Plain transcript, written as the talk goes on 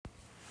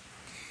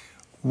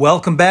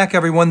Welcome back,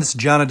 everyone. This is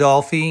John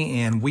Adolfi,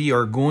 and we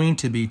are going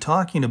to be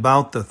talking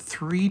about the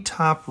 3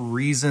 top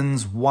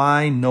reasons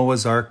why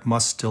Noah's Ark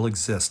must still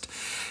exist.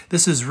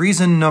 This is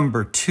reason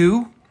number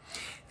 2,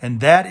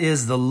 and that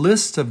is the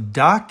list of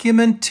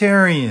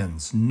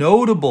documentarians,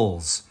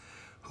 notables,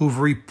 who've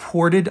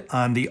reported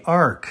on the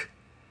Ark.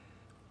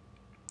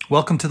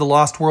 Welcome to the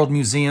Lost World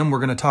Museum. We're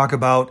going to talk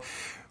about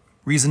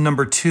reason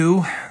number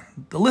 2,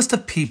 the list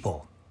of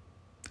people,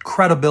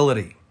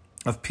 credibility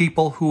of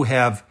people who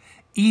have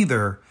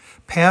either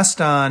passed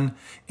on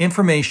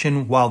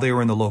information while they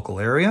were in the local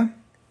area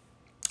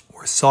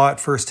or saw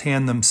it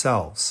firsthand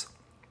themselves.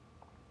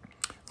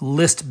 The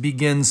list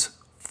begins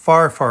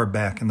far, far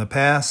back in the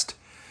past.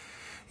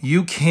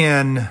 You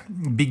can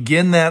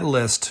begin that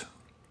list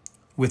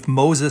with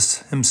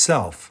Moses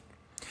himself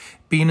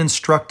being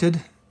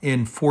instructed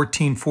in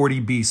 1440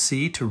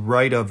 BC to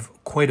write of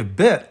quite a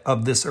bit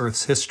of this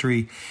earth's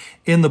history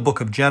in the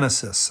book of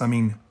Genesis. I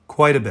mean,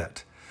 quite a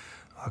bit.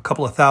 A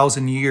couple of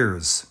thousand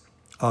years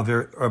of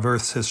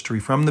Earth's history,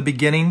 from the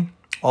beginning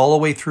all the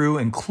way through,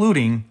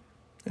 including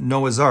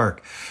Noah's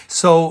Ark.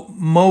 So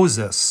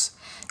Moses,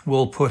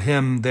 we'll put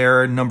him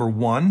there, number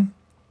 1,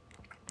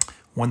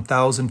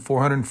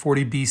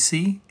 1440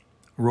 BC,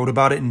 wrote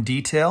about it in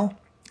detail.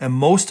 And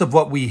most of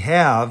what we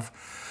have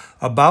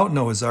about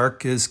Noah's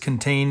Ark is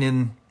contained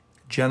in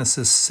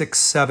Genesis 6,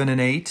 7, and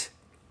 8.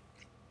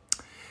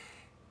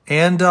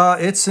 And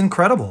it's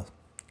incredible.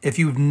 If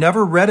you've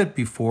never read it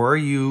before,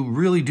 you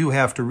really do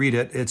have to read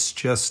it. It's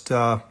just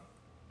an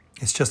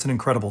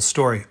incredible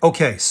story.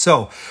 Okay,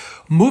 so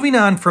moving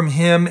on from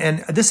him, and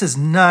this is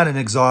not an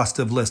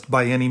exhaustive list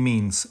by any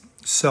means.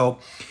 So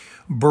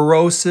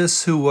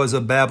Berosus, who was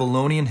a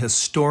Babylonian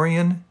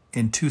historian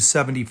in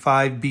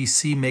 275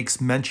 BC,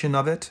 makes mention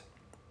of it.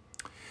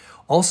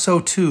 Also,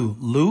 too,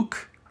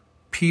 Luke,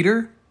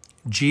 Peter,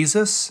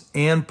 Jesus,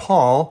 and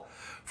Paul,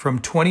 from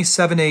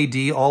 27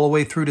 AD all the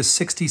way through to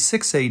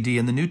 66 AD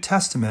in the New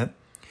Testament,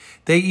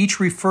 they each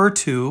refer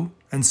to,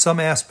 in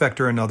some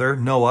aspect or another,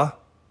 Noah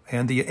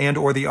and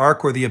or the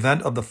ark or the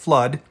event of the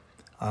flood.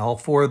 All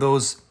 4 of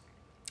those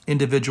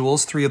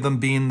individuals, 3 of them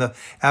being the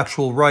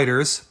actual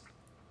writers.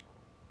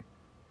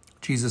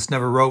 Jesus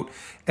never wrote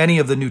any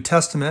of the New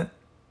Testament,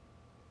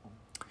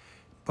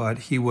 but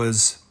he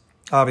was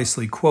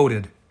obviously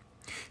quoted.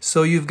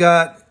 So you've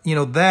got,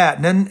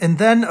 that. And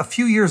then a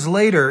few years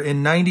later,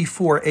 in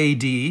 94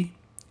 AD,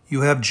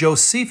 you have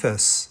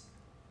Josephus,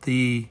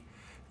 the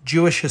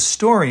Jewish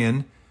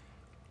historian,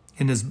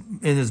 in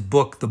his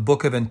book, the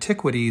Book of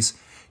Antiquities,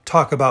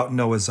 talk about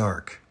Noah's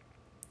Ark.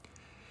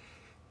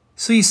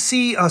 So you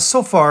see,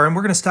 so far, and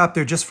we're going to stop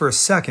there just for a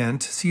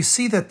second, so you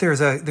see that there's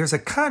a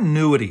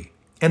continuity,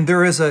 and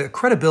there is a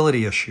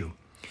credibility issue.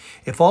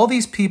 If all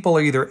these people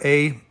are either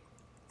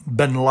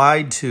been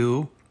lied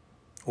to,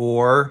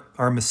 or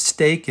are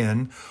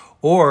mistaken,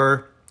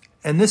 or,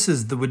 and this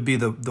would be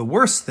the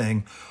worst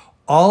thing,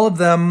 all of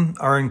them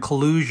are in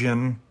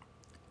collusion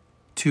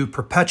to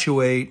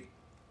perpetuate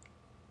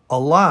a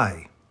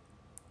lie.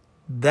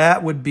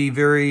 That would be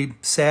very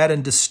sad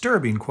and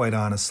disturbing, quite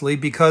honestly,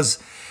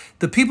 because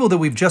the people that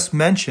we've just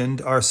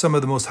mentioned are some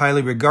of the most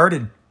highly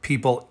regarded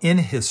people in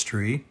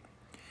history,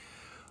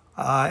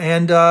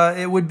 and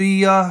it would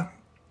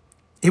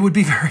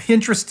be very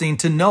interesting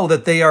to know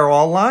that they are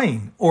all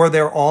lying or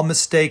they're all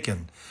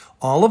mistaken.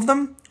 All of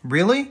them?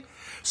 Really?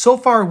 So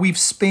far, we've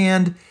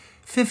spanned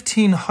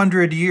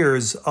 1,500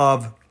 years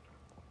of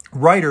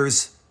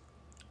writers,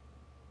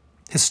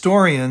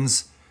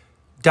 historians,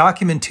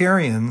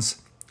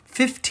 documentarians,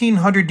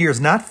 1,500 years,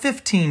 not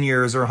 15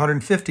 years or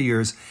 150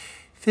 years,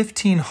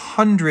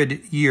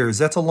 1,500 years.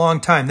 That's a long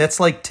time. That's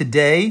like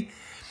today,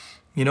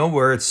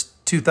 where it's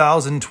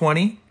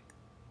 2020.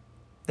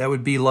 That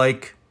would be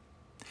like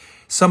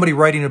somebody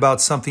writing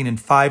about something in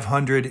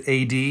 500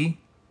 AD,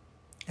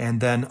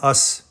 and then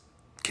us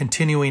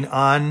continuing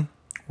on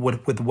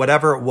with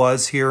whatever it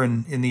was here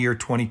in the year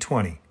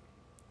 2020.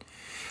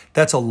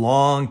 That's a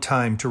long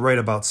time to write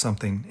about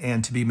something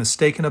and to be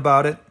mistaken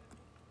about it.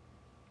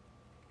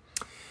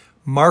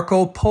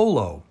 Marco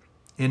Polo,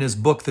 in his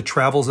book, The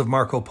Travels of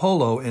Marco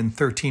Polo, in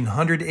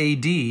 1300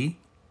 AD,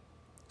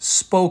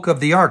 spoke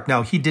of the Ark.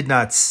 Now, he did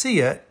not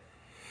see it,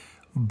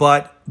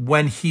 but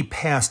when he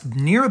passed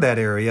near that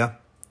area,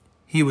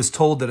 he was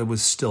told that it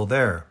was still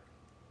there.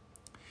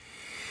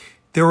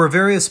 There were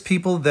various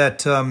people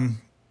that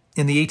in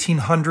the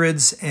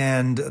 1800s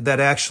and that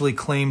actually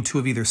claimed to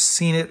have either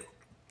seen it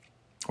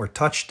or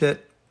touched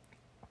it.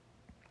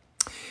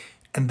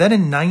 And then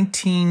in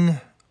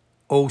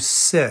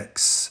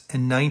 1906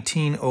 and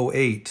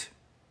 1908,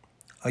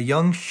 a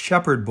young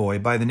shepherd boy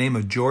by the name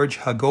of George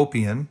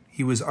Hagopian,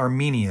 he was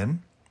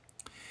Armenian,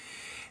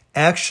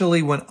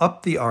 actually went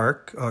up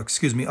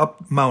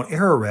up Mount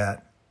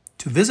Ararat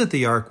to visit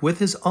the Ark with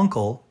his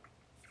uncle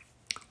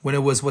when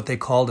it was what they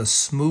called a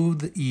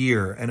smooth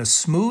year. And a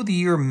smooth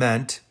year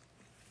meant,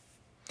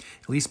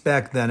 at least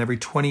back then, every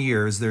 20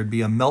 years, there'd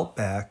be a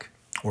meltback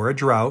or a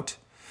drought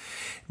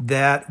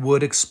that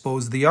would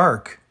expose the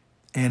Ark.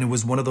 And it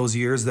was one of those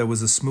years that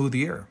was a smooth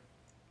year.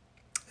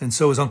 And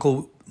so his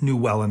uncle knew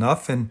well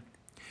enough, and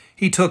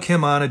he took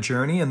him on a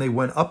journey, and they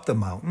went up the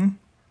mountain,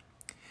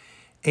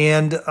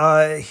 and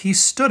he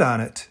stood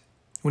on it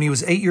when he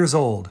was 8 years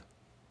old,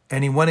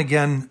 and he went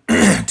again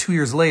 2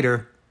 years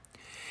later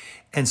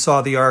and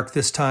saw the ark,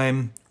 this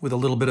time with a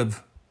little bit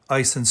of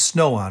ice and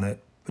snow on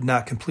it, but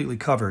not completely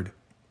covered.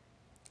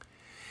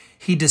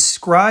 He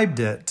described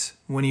it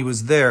when he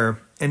was there.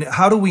 And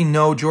how do we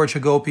know George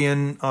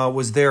Hagopian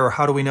was there, or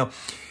how do we know?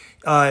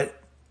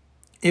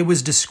 It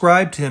was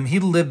described to him. He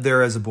lived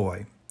there as a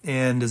boy.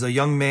 And as a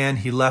young man,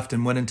 he left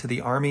and went into the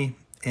army.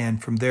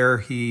 And from there,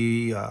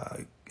 he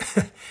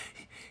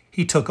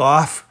he took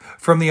off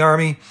from the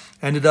army,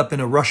 ended up in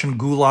a Russian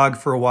gulag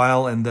for a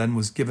while, and then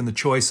was given the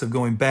choice of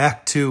going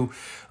back to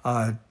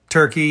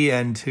Turkey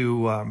and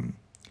to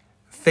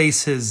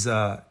face his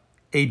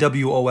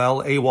AWOL,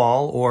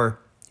 or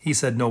he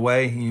said no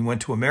way. He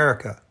went to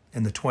America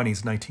in the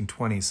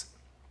 1920s.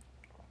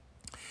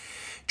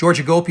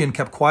 George Hagopian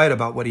kept quiet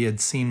about what he had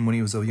seen when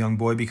he was a young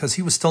boy because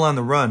he was still on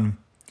the run.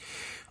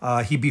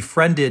 He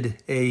befriended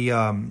a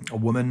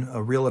woman,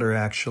 a realtor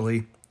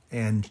actually,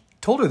 and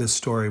told her this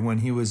story when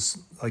he was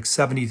like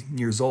 70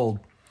 years old.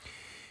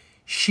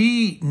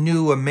 She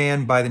knew a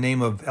man by the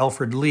name of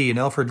Alfred Lee, and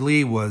Alfred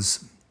Lee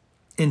was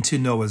into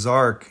Noah's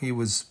Ark.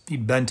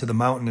 He'd been to the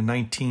mountain in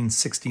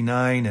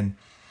 1969 and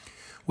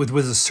with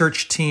a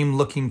search team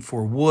looking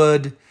for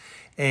wood.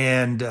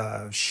 And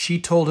she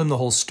told him the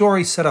whole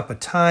story, set up a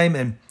time,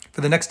 and for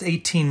the next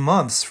 18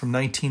 months, from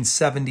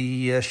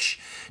 1970-ish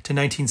to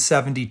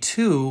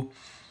 1972,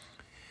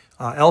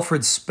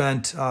 Alfred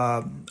spent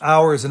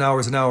hours and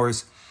hours and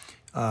hours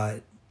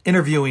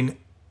interviewing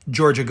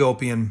George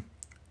Hagopian,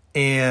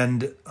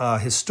 and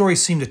his story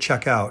seemed to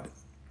check out.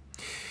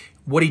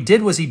 What he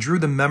did was he drew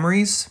the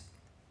memories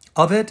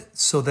of it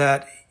so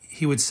that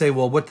he would say,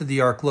 well, what did the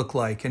ark look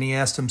like? And he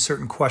asked him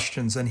certain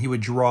questions, and he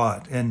would draw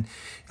it. And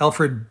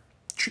Alfred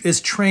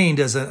is trained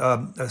as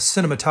a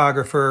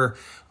cinematographer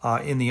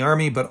in the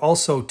Army, but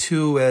also,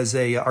 too, as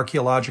a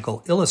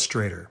archaeological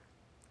illustrator.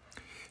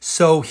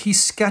 So he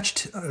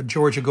sketched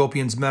George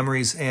Hagopian's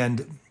memories,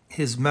 and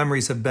his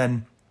memories have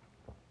been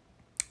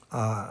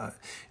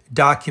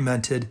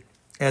documented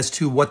as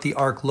to what the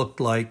ark looked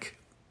like.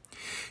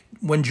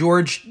 When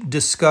George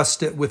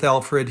discussed it with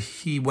Alfred,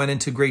 he went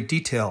into great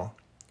detail.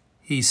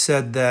 He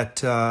said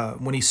that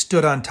when he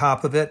stood on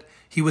top of it,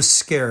 he was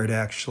scared,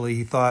 actually.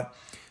 He thought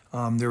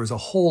there was a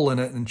hole in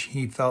it, and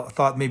he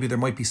thought maybe there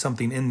might be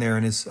something in there,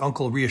 and his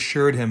uncle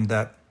reassured him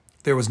that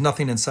there was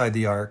nothing inside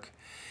the ark.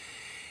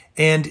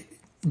 And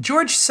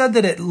George said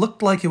that it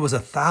looked like it was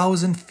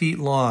 1,000 feet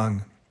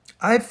long.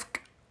 I've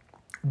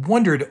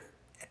wondered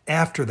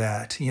after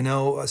that,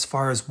 as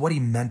far as what he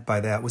meant by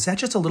that. Was that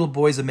just a little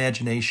boy's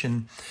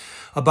imagination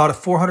about a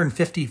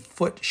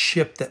 450-foot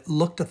ship that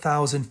looked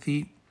 1,000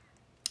 feet?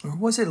 Or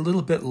was it a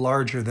little bit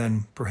larger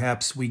than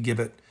perhaps we give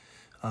it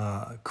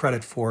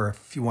credit for,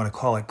 if you want to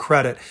call it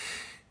credit?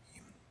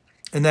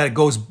 And that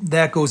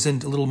goes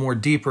into a little more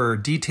deeper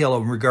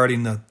detail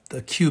regarding the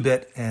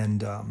cubit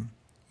and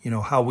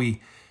how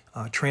we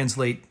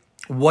translate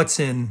what's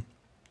in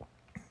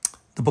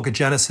the book of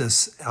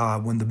Genesis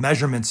when the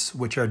measurements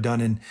which are done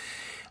in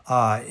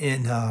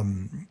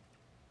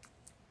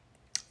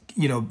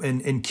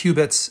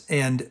cubits,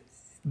 and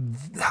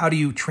how do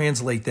you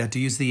translate that? Do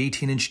you use the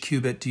 18-inch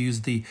cubit? Do you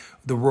use the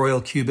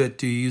royal cubit?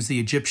 Do you use the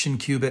Egyptian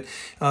cubit?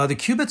 The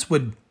cubits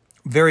would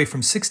vary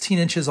from 16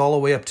 inches all the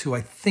way up to, I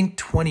think,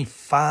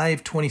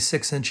 25,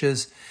 26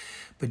 inches.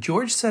 But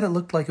George said it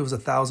looked like it was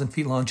 1,000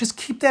 feet long. Just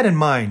keep that in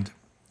mind.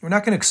 We're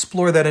not going to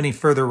explore that any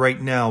further right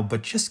now,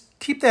 but just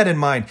keep that in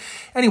mind.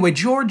 Anyway,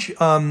 George,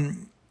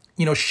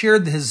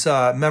 shared his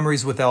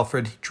memories with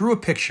Alfred. He drew a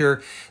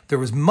picture. There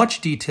was much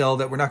detail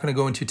that we're not going to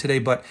go into today,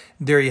 but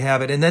there you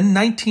have it. And then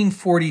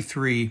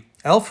 1943,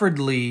 Alfred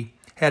Lee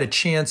had a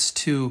chance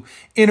to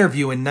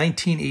interview in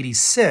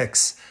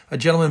 1986 a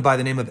gentleman by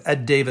the name of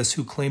Ed Davis,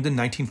 who claimed in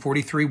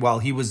 1943 while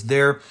he was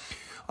there,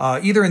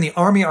 either in the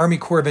Army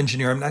Corps of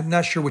Engineers, I'm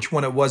not sure which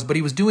one it was, but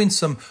he was doing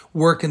some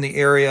work in the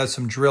area,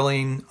 some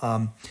drilling,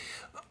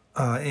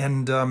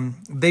 and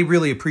they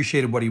really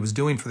appreciated what he was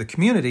doing for the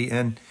community,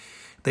 and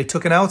they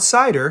took an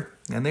outsider,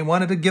 and they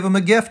wanted to give him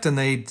a gift, and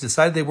they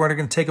decided they weren't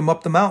going to take him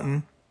up the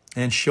mountain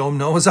and show him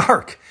Noah's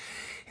Ark.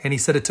 And he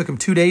said it took him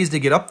 2 days to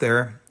get up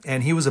there,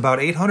 and he was about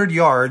 800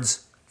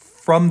 yards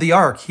from the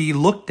ark. He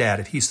looked at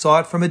it. He saw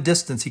it from a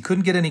distance. He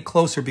couldn't get any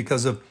closer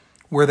because of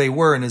where they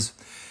were and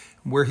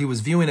where he was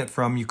viewing it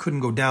from. You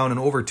couldn't go down and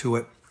over to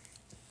it.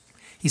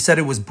 He said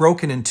it was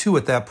broken in two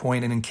at that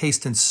point and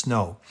encased in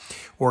snow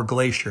or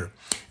glacier.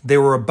 They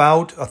were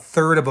about a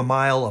third of a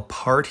mile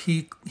apart,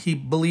 he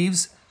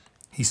believes.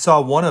 He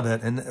saw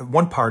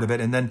one part of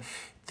it, and then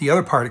the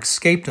other part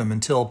escaped him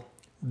until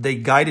they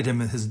guided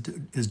him in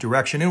his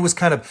direction. It was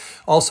kind of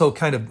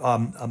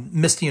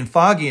misty and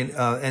foggy,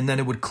 and then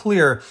it would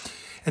clear.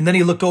 And then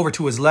he looked over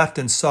to his left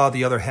and saw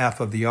the other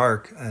half of the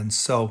ark. And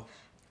so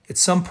at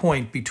some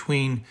point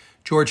between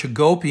George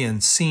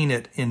Hagopian seeing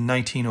it in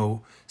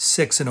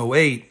 1906 and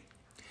 08,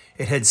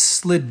 it had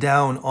slid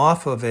down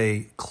off of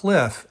a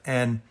cliff,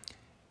 and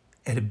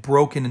It had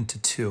broken into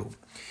two.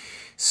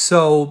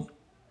 So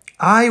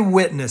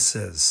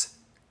eyewitnesses,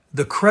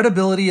 the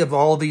credibility of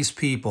all these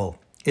people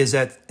is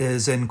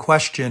in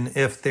question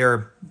if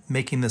they're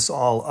making this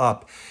all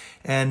up.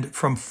 And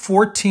from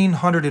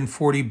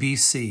 1440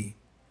 BC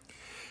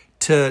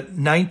to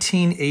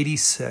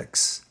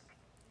 1986,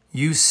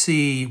 you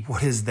see,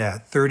 what is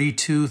that,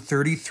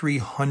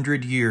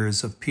 3,300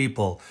 years of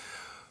people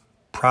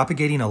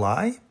propagating a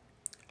lie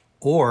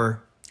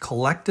or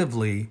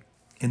collectively,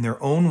 in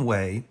their own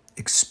way,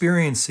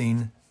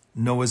 experiencing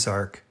Noah's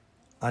Ark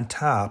on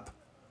top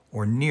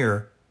or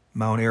near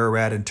Mount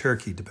Ararat in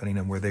Turkey, depending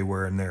on where they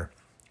were in their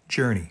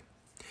journey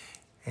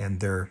and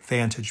their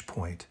vantage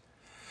point.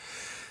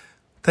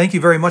 Thank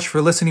you very much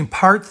for listening.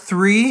 Part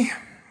 3,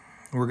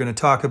 we're going to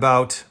talk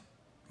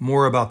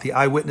more about the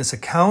eyewitness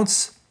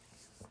accounts.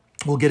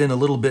 We'll get in a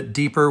little bit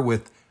deeper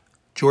with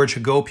George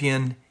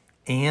Hagopian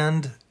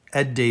and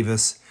Ed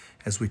Davis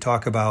as we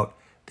talk about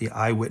the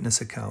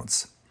eyewitness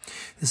accounts.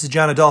 This is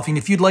John Adolphine.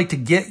 If you'd like to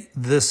get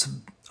this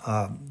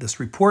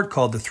report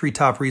called The 3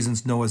 Top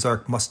Reasons Noah's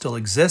Ark Must Still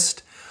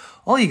Exist,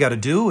 all you got to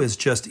do is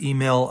just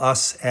email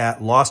us at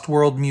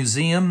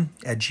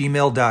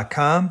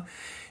lostworldmuseum@gmail.com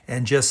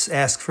and just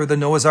ask for the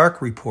Noah's Ark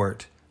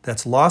report.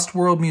 That's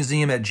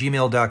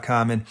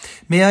lostworldmuseum@gmail.com. And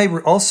may I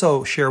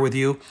also share with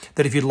you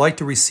that if you'd like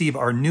to receive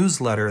our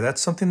newsletter,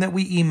 that's something that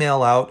we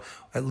email out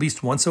at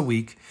least once a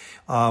week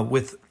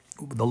with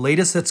the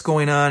latest that's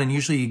going on. And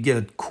usually you get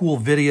a cool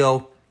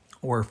video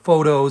or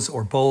photos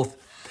or both.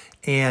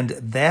 And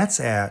that's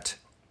at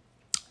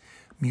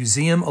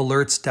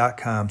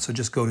museumalerts.com. So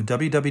just go to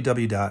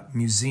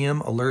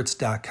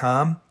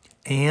www.museumalerts.com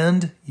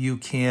and you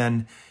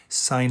can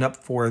sign up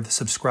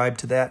subscribe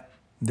to that.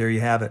 There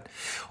you have it.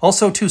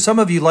 Also, too, some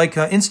of you like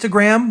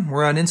Instagram.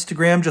 We're on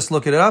Instagram. Just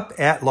look it up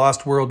at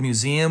Lost World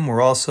Museum.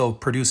 We're also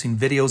producing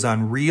videos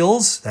on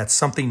Reels. That's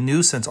something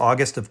new since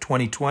August of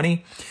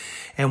 2020.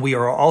 And we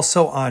are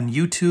also on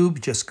YouTube.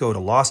 Just go to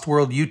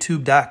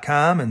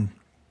lostworldyoutube.com and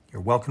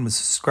you're welcome to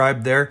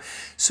subscribe there.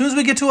 As soon as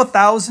we get to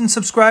 1,000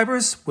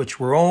 subscribers,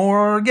 which we're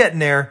all getting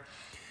there,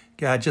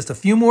 got just a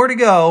few more to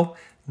go,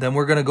 then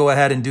we're going to go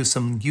ahead and do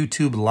some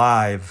YouTube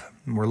Live.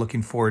 And we're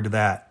looking forward to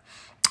that.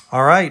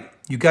 All right.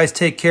 You guys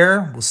take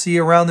care. We'll see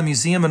you around the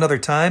museum another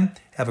time.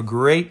 Have a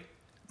great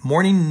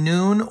morning,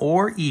 noon,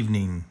 or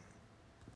evening.